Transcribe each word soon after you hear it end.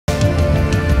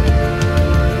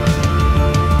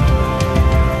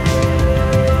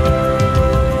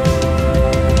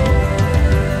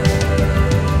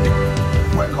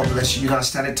I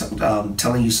started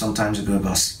telling you some times ago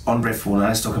about 100 fold, now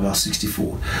let's talk about 60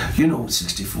 fold. You know what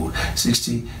 60 fold.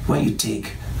 60, when you take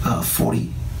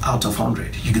 40 out of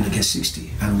 100, you're going to get 60.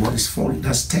 And what is 40?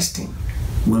 That's testing,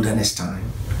 wilderness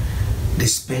time. They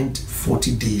spent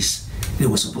 40 days. They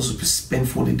were supposed to spend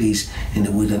 40 days in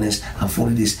the wilderness, and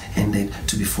 40 days ended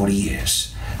to be 40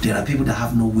 years. There are people that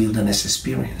have no wilderness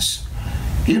experience.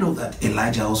 You know that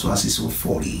Elijah also has his own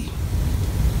 40.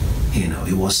 You know,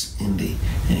 it was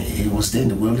there in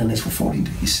the wilderness for 40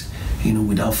 days, you know,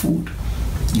 without food.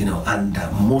 You know, and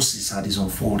Moses had his own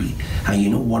 40. And you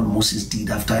know what Moses did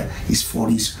after his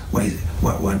 40s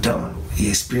were done? He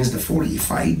experienced the 40.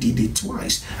 If I did it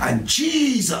twice. And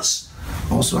Jesus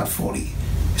also had 40.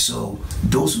 So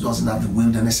those who doesn't have the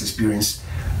wilderness experience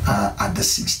at the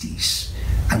 60s.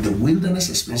 And the wilderness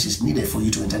experience is needed for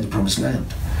you to enter the promised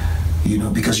land. You know,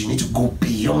 because you need to go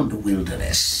beyond the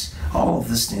wilderness. All of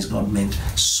these things God meant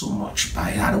so much by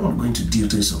it. I don't want to go into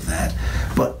details of that,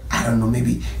 but I don't know,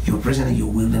 maybe you're present in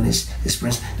your wilderness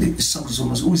experience. The song is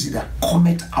almost, who is it that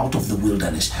cometh out of the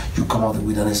wilderness? You come out of the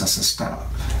wilderness as a star,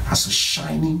 as a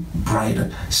shining,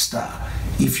 brighter star.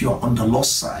 If you're on the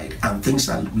lost side and things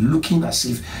are looking as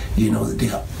if, you know, they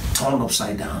are turned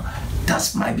upside down, that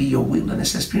might be your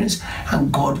wilderness experience. And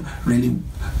God really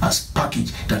has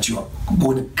packaged that you are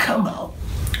going to come out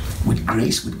with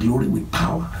grace, with glory, with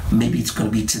power. Maybe it's going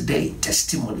to be today,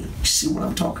 testimony. You see what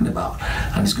I'm talking about?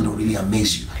 And it's going to really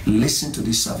amaze you. Listen to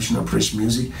this Salvation of Praise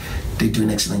music. They do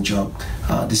an excellent job.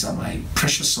 These are my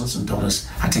precious sons and daughters.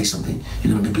 I tell you something,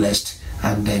 you're going to be blessed.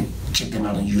 And then check them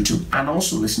out on YouTube. And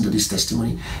also listen to this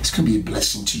testimony. It's going to be a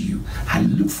blessing to you. I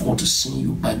look forward to seeing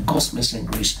you by God's mercy and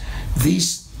grace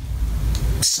this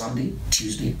Sunday,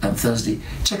 Tuesday, and Thursday.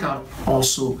 Check out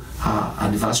also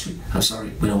anniversary. I'm sorry,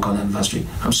 we don't call it anniversary.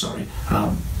 I'm sorry.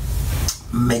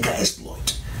 Mega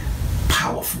exploit.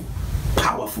 Powerful,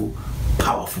 powerful,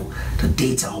 powerful. The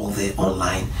dates are all there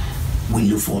online. We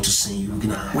look forward to seeing you.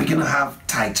 We're gonna have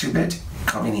Ty Tribbett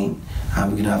coming in,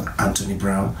 and we're gonna have Anthony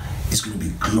Brown. It's gonna be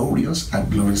glorious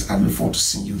and glorious. I look forward to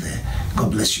seeing you there.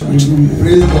 God bless you.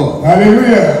 Praise God.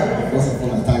 Hallelujah. First of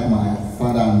all, I thank my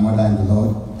father and mother in the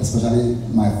Lord, especially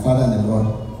my father in the Lord,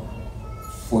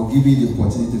 for giving the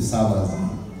opportunity to serve as the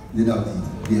leader of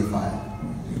the BFI.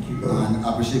 Thank you, Lord. And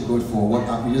I appreciate God for what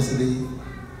happened yesterday.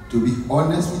 To be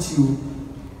honest with you,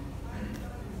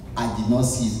 I did not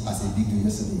see it as a big deal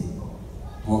yesterday.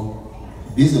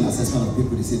 But based on assessment of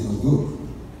people, they said it was good.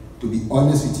 To be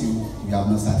honest with you, we have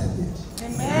not started yet.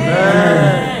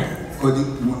 Amen. Because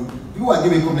people were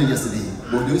giving comment yesterday,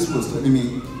 but those people was telling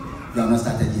me we have not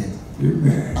started yet.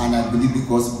 Amen. And I believe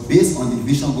because based on the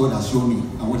vision God has shown me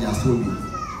and what He has told me,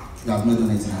 we have not done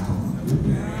anything at all.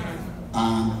 Amen.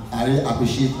 And I really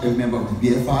appreciate every member of the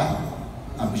BFI.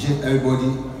 I appreciate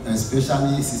everybody,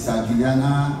 especially Sister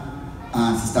Juliana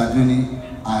and Sister Johnny.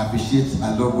 I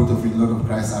love both of you, Lord of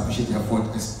Christ. I appreciate your effort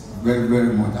very,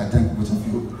 very much. I thank both of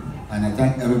you. And I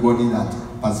thank everybody that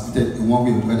participated in one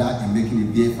way or the other in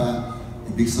making the BFI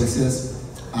a big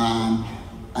success. And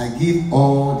I give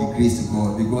all the grace to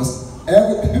God, because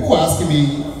people were asking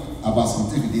me about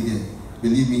something we did there.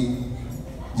 Believe me,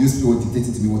 these people were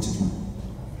dictating to me what to do.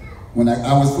 When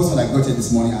I was first when I got here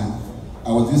this morning and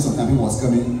I was doing something, people was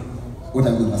coming, what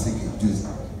I'm going to say, do this.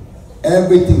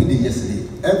 Everything we did yesterday,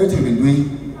 everything we've been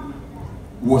doing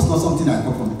was not something I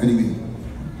got from anywhere.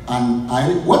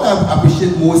 And what I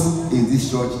appreciate most in this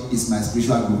church is my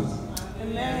spiritual growth.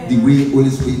 Amen. The way Holy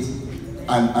Spirit,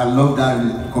 and I love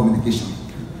that communication.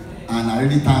 And I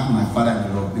really thank my Father in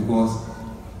the Lord, because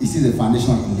he sees the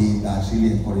foundation he laid that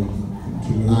really encouraged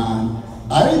me. And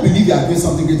I really believe they are doing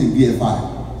something great in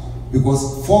BFI,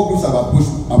 because 4 groups have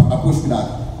approached me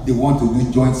that they want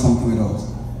to join something with us.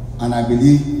 And I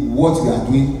believe what we are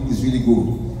doing is really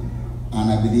good. And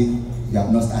I believe we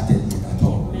have not started yet at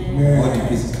all. All the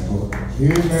praises to God.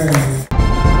 Amen.